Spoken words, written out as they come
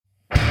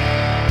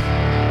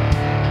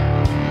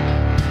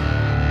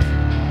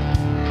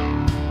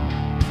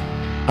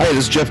Hi,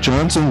 this is Jeff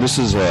Johnson. This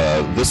is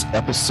this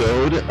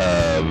episode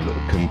of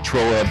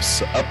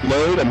ControlUp's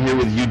Upload. I'm here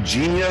with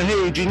Eugenia.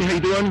 Hey, Eugenia, how you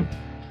doing?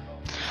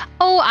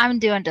 Oh, I'm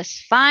doing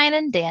just fine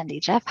and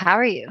dandy. Jeff, how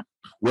are you?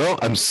 Well,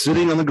 I'm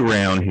sitting on the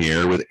ground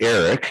here with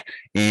Eric.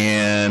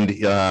 And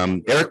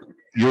Eric,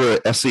 you're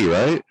a SE,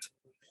 right?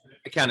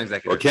 Account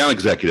executive. Account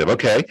executive.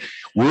 Okay.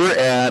 We're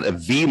at a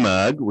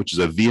VMUG, which is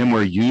a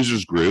VMware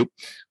Users Group.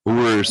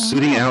 We're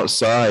sitting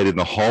outside in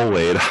the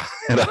hallway at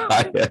a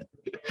Hyatt.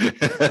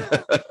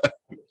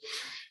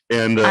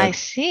 And I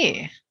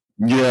see.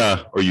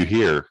 Yeah, or you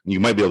hear.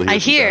 You might be able to hear. I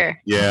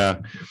hear.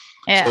 Yeah.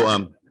 Yeah.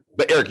 So,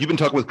 but Eric, you've been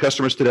talking with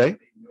customers today,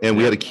 and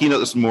we had a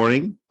keynote this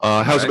morning.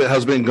 How's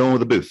it been going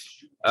with the booth?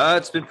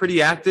 It's been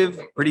pretty active,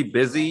 pretty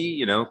busy.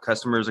 You know,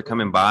 customers are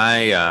coming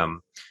by.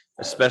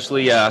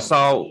 Especially, I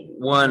saw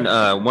one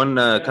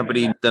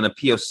company done a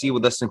POC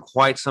with us in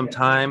quite some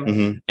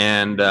time,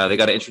 and they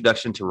got an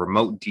introduction to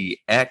Remote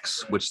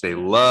DX, which they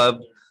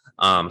loved.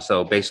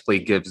 So basically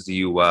gives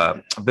you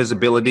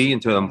visibility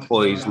into the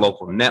employee's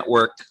local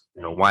network,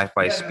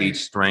 Wi-Fi speed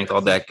strength, all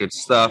that good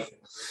stuff.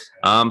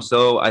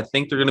 So I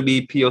think they're going to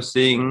be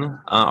POCing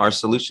our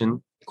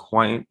solution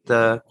quite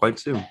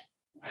soon.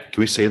 Can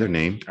we say their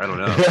name? I don't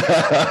know.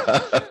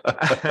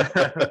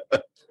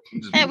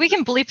 Hey, we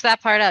can bleep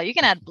that part out. You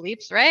can add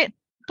bleeps, right?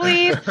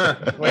 Bleep.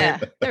 Yeah,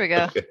 there we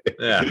go.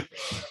 Yeah.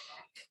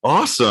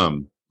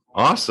 Awesome.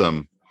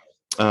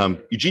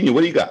 Eugenia,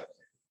 what do you got?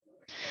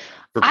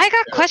 I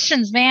got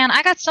questions, man.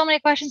 I got so many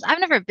questions. I've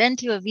never been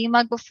to a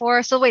VMUG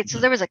before. So wait, so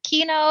there was a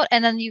keynote,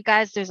 and then you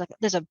guys, there's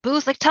a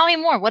booth. Like, tell me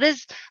more. What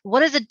is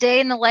a day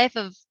in the life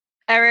of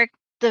Eric,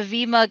 the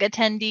VMUG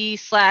attendee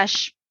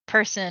 /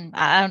 person?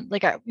 Are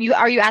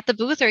you at the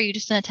booth, or are you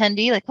just an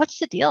attendee? Like, what's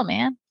the deal,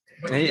 man?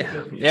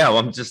 Yeah. Well,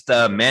 I'm just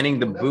manning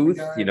the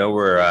booth.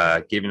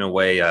 We're giving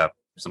away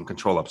some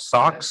ControlUp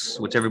socks,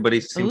 which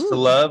everybody seems to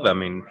love. I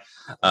mean,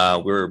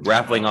 we're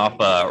raffling off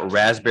a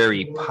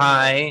Raspberry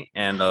Pi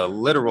and a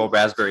literal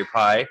Raspberry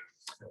Pi.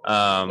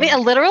 Wait, a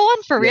literal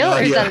one for real,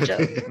 or is that a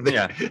joke?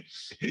 Yeah.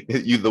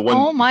 You the one.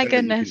 Oh my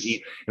goodness!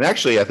 And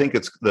actually, I think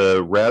it's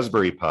the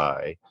Raspberry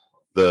Pi,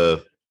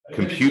 the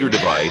computer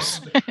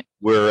device.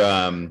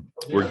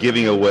 We're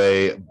giving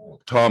away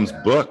Tom's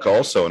book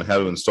also on how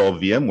to install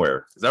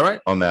VMware. Is that right?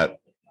 On that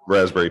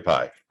Raspberry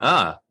Pi.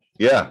 Ah.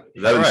 Yeah.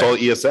 How to install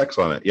ESX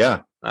on it.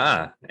 Yeah.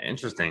 Ah,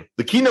 interesting.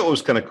 The keynote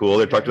was kind of cool.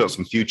 They talked about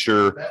some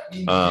future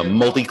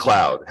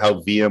multi-cloud,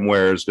 how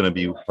VMware is going to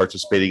be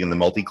participating in the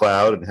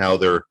multi-cloud, and how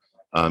they're,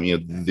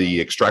 the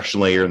extraction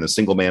layer and the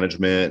single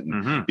management,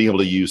 and being able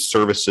to use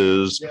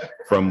services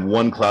from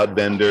one cloud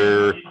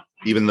vendor,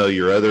 even though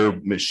your other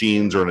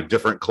machines are in a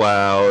different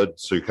cloud.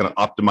 So you're kind of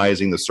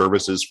optimizing the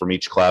services from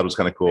each cloud. Was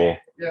kind of cool.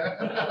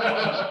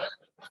 Yeah.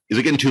 Is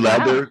it getting too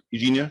loud there,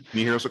 Eugenia? Can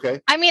you hear us okay?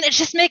 I mean, it's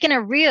just making it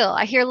real.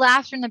 I hear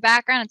laughter in the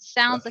background. It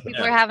sounds like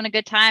people are having a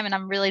good time, and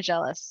I'm really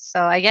jealous.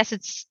 So I guess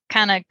it's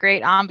kind of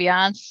great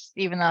ambiance,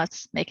 even though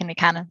it's making me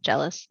kind of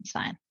jealous. It's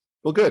fine.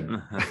 Well, good.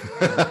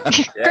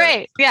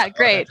 Great. Yeah,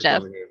 great,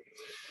 Jeff.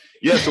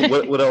 Yeah, so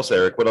what else,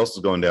 Eric? What else is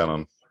going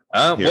down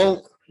on here?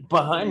 Well,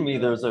 behind me,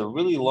 there's a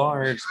really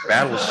large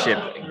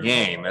battleship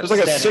game. There's like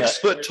a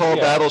 6-foot tall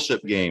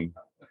battleship game.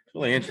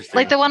 Really interesting.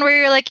 Like the one where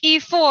you're like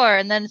E4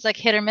 and then it's like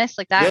hit or miss,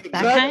 like that.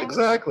 Yeah,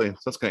 exactly. So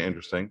that's kind of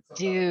interesting.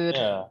 Dude.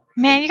 Yeah.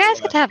 Man, you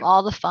guys get to have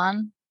all the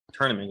fun.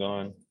 Tournament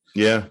going.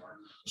 Yeah.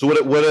 So what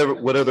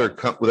other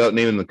without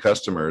naming the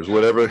customers,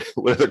 what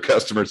other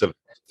customers have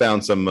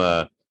found some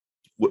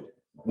what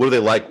do they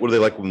like? What do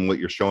they like when what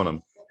you're showing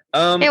them?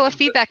 Hey, what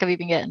feedback have you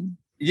been getting?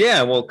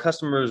 Yeah, well,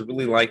 customers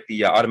really like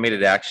the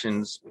automated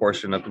actions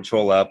portion of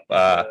ControlUp.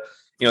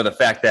 The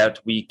fact that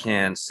we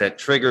can set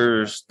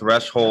triggers,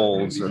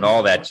 thresholds, and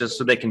all that, just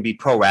so they can be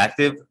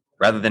proactive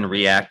rather than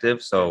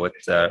reactive. So it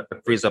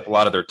frees up a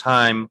lot of their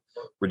time,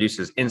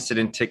 reduces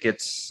incident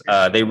tickets.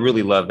 They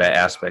really love that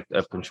aspect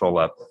of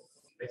ControlUp,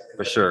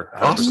 for sure.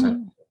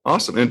 100%.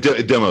 Awesome. And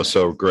demo's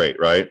so great,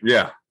 right?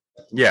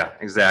 Yeah,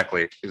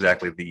 exactly.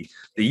 The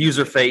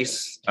user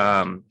face,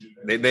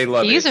 they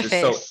love the it. User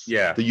face. So,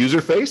 yeah. The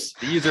user face?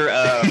 The user,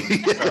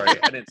 sorry,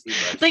 I didn't see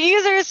much. The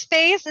user's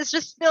face is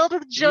just filled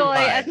with joy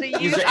as they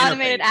use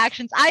automated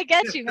actions. I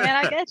get you,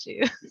 man. I get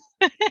you.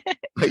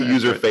 The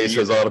user face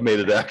has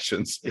automated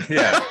actions.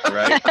 Yeah,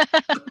 right.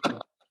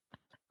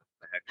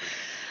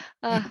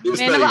 Man,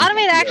 the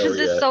automated actions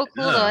is so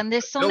cool though, and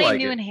there's so many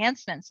new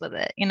enhancements with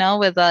it.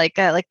 With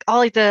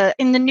all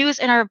in the news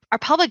in our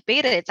public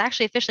beta. It's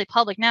actually officially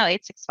public now,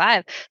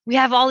 8.6.5. We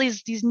have all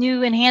these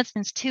new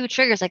enhancements to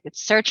triggers. Like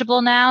it's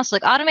searchable now. So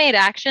like automated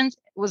actions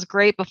was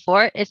great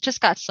before. It's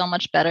just got so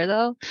much better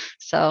though.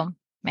 So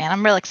man,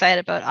 I'm real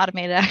excited about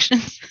automated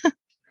actions.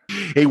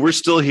 Hey, we're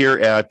still here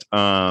at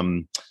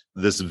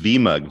this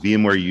VMUG,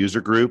 VMware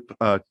User Group.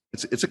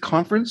 It's a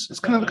conference.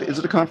 It's kind of, is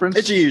it a conference?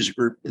 It's a user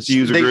group. It's a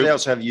user group. They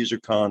also have user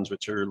cons,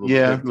 which are a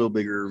little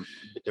bigger, a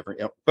bit different.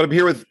 Yep. But I'm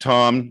here with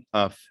Tom.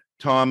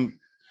 Tom,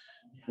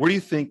 where do you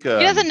think? He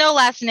doesn't know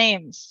last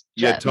names.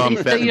 Yeah, Tom.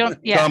 So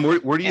Tom,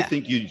 where do you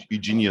think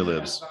Eugenia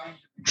lives?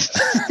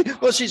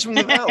 Well, she's from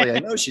the Valley. I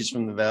know she's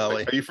from the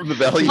Valley. Are you from the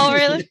Valley? Oh,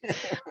 really?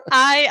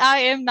 I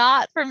am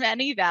not from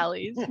any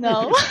valleys.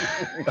 No.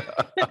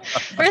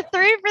 We're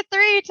 3 for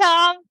 3,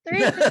 Tom.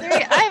 3 for 3.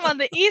 I'm on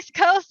the East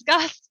Coast.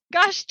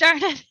 Gosh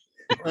darn it.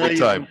 Every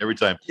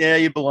time. Yeah,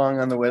 you belong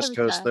on the West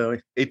Coast, though.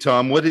 Hey,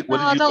 Tom, what did you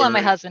don't let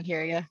my husband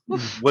hear you.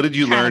 What did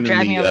you learn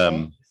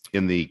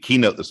in the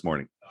keynote this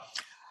morning?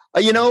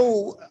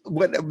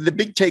 What the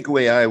big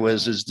takeaway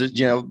is that,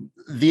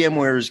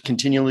 VMware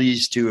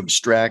continues to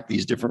abstract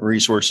these different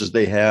resources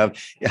they have,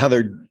 how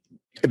they're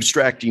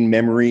abstracting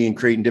memory and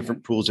creating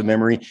different pools of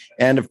memory.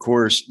 And of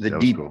course, the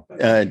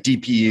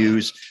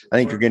DPUs, I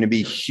think, are going to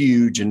be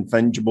huge and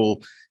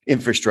fungible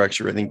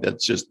infrastructure. I think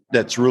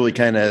that's really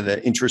kind of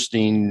the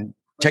interesting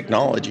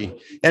technology.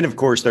 And of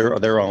course,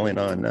 they're all in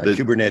on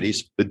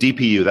Kubernetes. The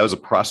DPU, that was a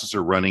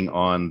processor running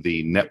on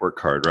the network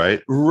card,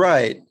 right?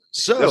 Right.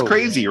 So that's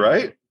crazy,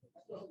 right?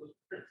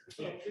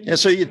 Yeah.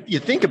 So you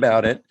think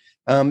about it,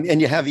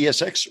 and you have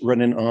ESX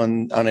running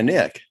on a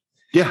NIC.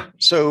 Yeah.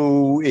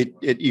 So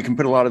you can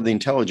put a lot of the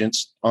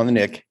intelligence on the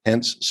NIC,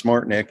 hence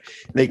smart NIC.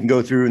 They can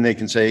go through and they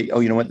can say, oh,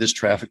 you know what, this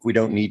traffic we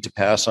don't need to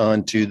pass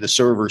on to the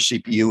server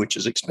CPU, which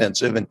is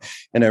expensive and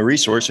a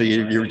resource. So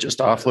you're just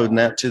offloading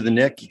that to the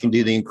NIC. You can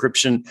do the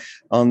encryption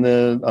on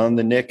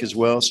the NIC as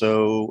well.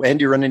 So, and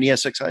you're running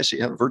ESXi, so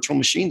you have virtual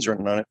machines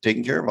running on it,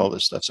 taking care of all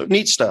this stuff. So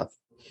neat stuff.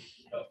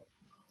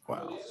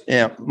 Wow.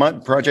 Yeah.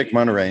 Project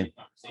Monterey.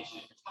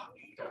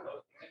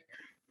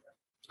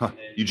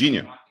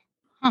 Eugenia.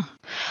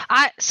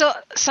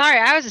 Sorry,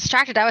 I was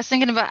distracted. I was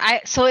thinking about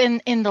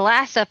in the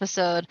last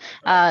episode,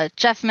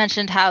 Jeff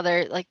mentioned how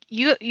they're like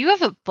you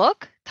have a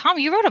book. Tom,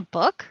 you wrote a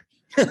book?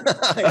 Yes,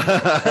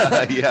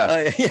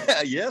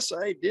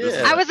 I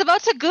did. I was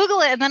about to Google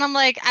it, and then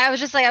I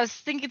was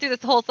thinking through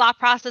this whole thought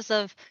process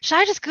of, should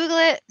I just Google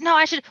it? No,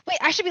 I should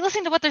be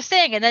listening to what they're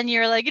saying. And then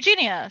you're like,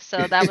 Eugenia.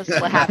 So that was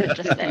what happened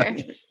just there.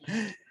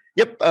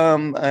 Yep.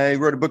 I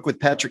wrote a book with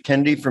Patrick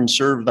Kennedy from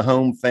Serve the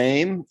Home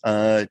fame.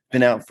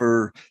 Been out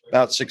for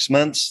about 6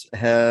 months,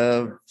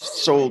 have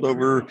sold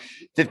over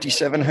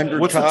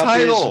 5,700 What's copies. The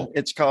title?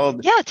 It's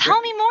called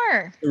tell me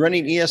more.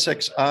 Running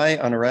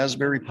ESXi on a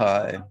Raspberry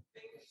Pi.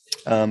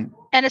 And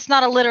it's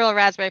not a literal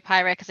Raspberry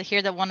Pi, right? Because I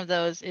hear that one of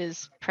those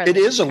is present. It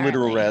is a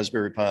literal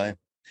Raspberry Pi.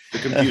 The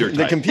computer type.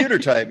 The computer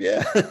type,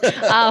 yeah.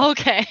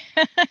 Okay.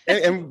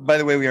 and by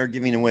the way, we are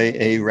giving away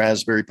a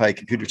Raspberry Pi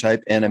computer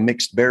type and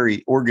a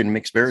Oregon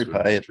mixed berry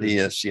Pi at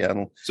the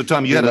Seattle. So,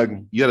 Tom, you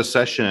had a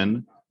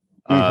session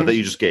that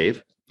you just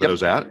gave that I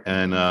was at,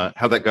 and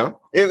how'd that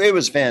go? It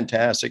was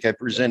fantastic. I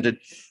presented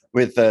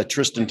with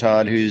Tristan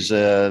Todd, who's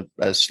a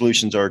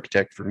solutions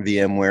architect from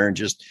VMware, and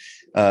just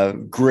a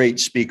great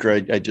speaker.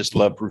 I just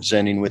love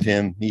presenting with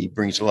him. He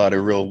brings a lot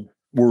of real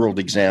world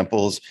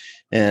examples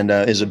and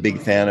is a big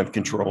fan of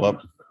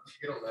ControlUp.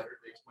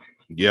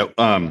 Yep.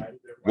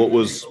 What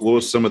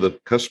was some of the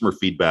customer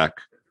feedback?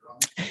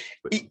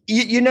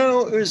 It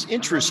was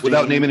interesting.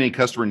 Without naming any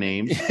customer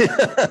names,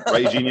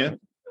 right, Eugenia?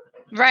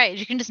 Right.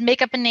 You can just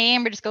make up a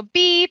name or just go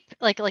beep,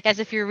 like as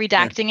if you're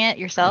redacting it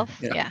yourself.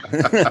 Yeah.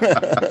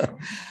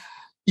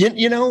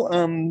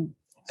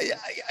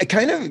 It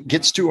kind of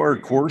gets to our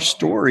core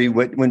story.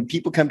 When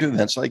people come to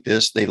events like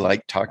this, they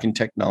like talking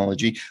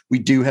technology. We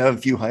do have a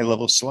few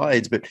high-level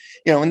slides, but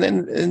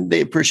and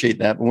they appreciate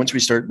that. But once we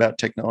start about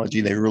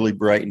technology, they really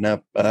brighten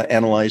up,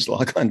 analyze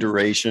logon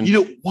duration.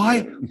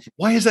 Why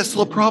is that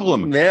still a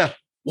problem? Yeah.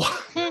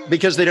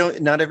 Because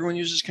not everyone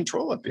uses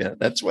ControlUp yet.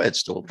 That's why it's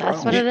still a problem.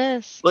 That's what it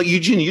is. Like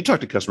Eugenia, you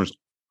talk to customers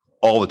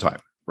all the time,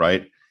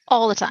 right?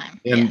 All the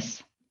time. And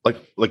yes.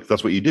 Like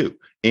that's what you do.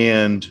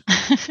 And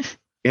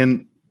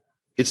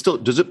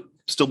does it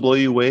still blow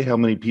you away how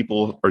many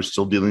people are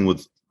still dealing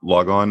with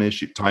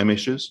time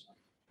issues?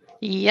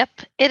 Yep,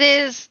 it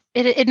is.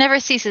 It never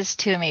ceases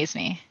to amaze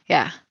me.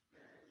 Yeah.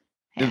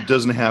 It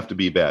doesn't have to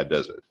be bad,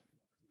 does it?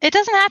 It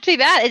doesn't have to be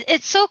bad.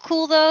 It's so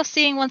cool though,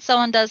 seeing when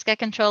someone does get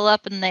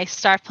ControlUp and they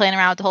start playing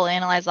around with the whole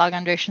analyze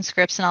logon duration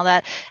scripts and all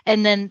that,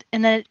 and then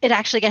it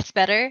actually gets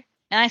better.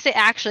 And I say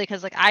actually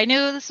because I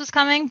knew this was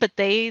coming, but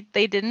they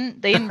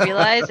didn't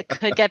realize it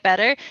could get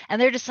better. And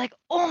they're just like,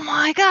 oh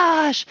my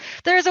gosh,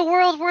 there's a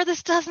world where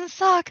this doesn't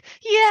suck.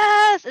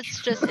 Yes.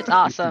 It's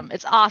awesome.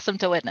 It's awesome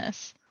to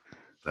witness.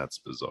 That's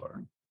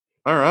bizarre.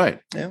 All right.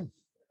 Yeah.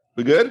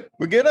 We good?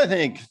 We're good, I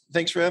think.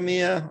 Thanks for having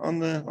me on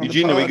the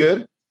Eugenia, we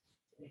good?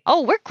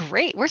 Oh, we're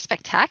great. We're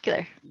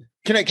spectacular.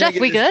 Jeff,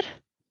 we good?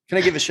 Can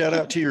I give a shout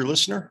out to your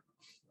listener?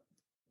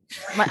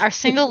 Our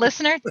single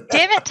listener?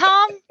 Damn it,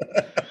 Tom.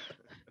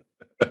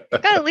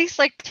 I've got at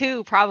least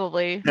 2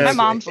 probably. My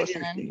mom's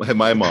listening.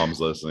 My mom's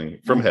listening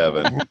from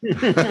heaven.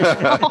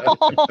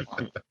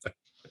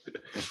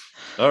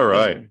 All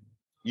right.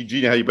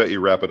 Eugenia, how you bet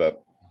you wrap it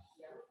up?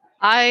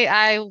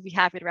 I will be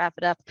happy to wrap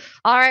it up.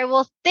 All right.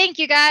 Well, thank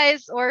you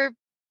guys, or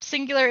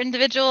singular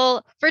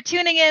individual, for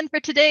tuning in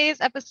for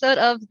today's episode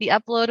of The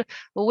Upload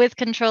with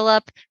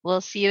ControlUp. We'll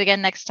see you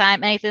again next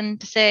time. Anything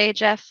to say,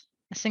 Jeff?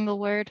 A single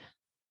word?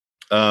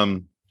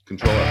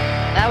 ControlUp.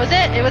 That was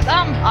it. It was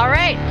all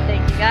right.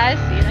 Thank you guys.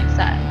 See you next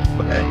time.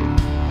 Bye.